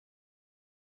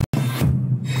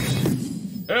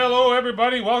Hello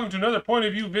everybody, welcome to another point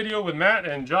of view video with Matt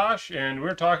and Josh, and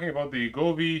we're talking about the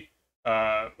Govee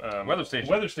weather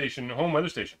station. home weather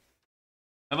station.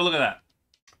 Have a look at that.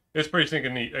 It's pretty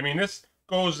stinking neat. I mean, this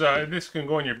goes this can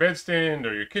go in your bedstand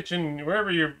or your kitchen,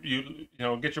 wherever you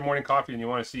get your morning coffee and you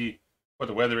want to see what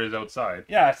the weather is outside.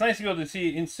 Yeah, it's nice to be able to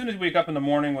see as soon as you wake up in the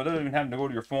morning, without even having to go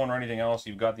to your phone or anything else.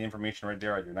 You've got the information right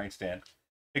there at your nightstand.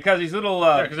 Because these little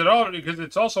because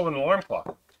it's also an alarm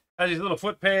clock. Has these little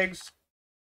foot pegs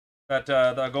that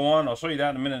go on. I'll show you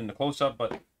that in a minute in the close-up,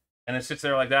 and it sits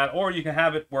there like that. Or you can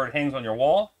have it where it hangs on your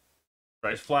wall,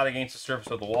 right? It's flat against the surface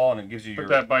of the wall, and it gives you Put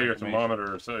that by your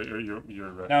thermometer, so your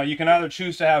Now you can either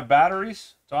choose to have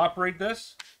batteries to operate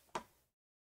this.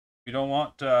 You don't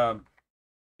want to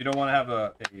have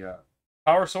a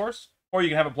power source, or you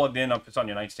can have it plugged in if it's on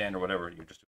your nightstand or whatever. You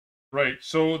just right.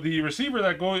 So the receiver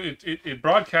that goes it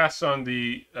broadcasts on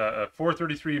the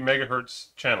 433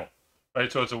 megahertz channel,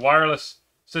 right? So it's a wireless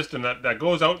system that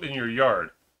goes out in your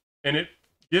yard, and it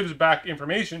gives back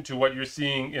information to what you're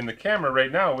seeing in the camera right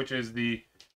now, which is the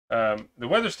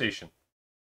weather station.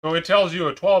 So it tells you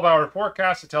a 12-hour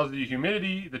forecast. It tells you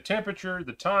humidity, the temperature,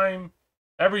 the time,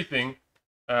 everything,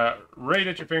 right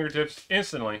at your fingertips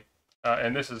instantly.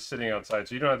 And this is sitting outside,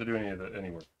 so you don't have to do any of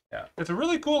the work. Yeah, it's a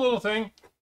really cool little thing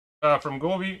from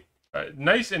Govee.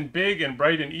 Nice and big and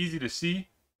bright and easy to see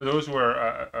for those who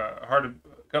are hard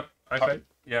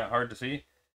to see.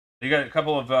 You got a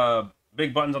couple of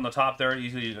big buttons on the top there,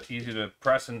 easy to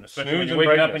press, and especially when you're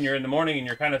waking up and you're in the morning and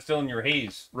you're kind of still in your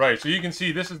haze. Right. So you can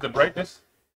see this is the brightness,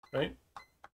 right?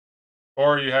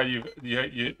 Or you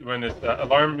when the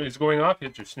alarm is going off, you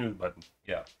hit your snooze button.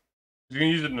 Yeah. You can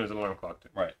use it as an alarm clock too.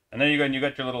 Right. And then you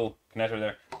got your little connector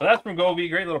there. So that's from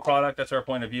Govee. Great little product. That's our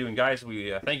point of view. And guys,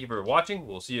 we thank you for watching.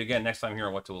 We'll see you again next time here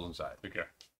on What Tools Inside. Take care.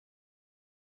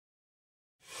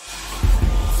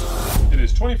 It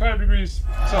is 25 degrees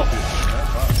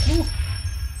Celsius.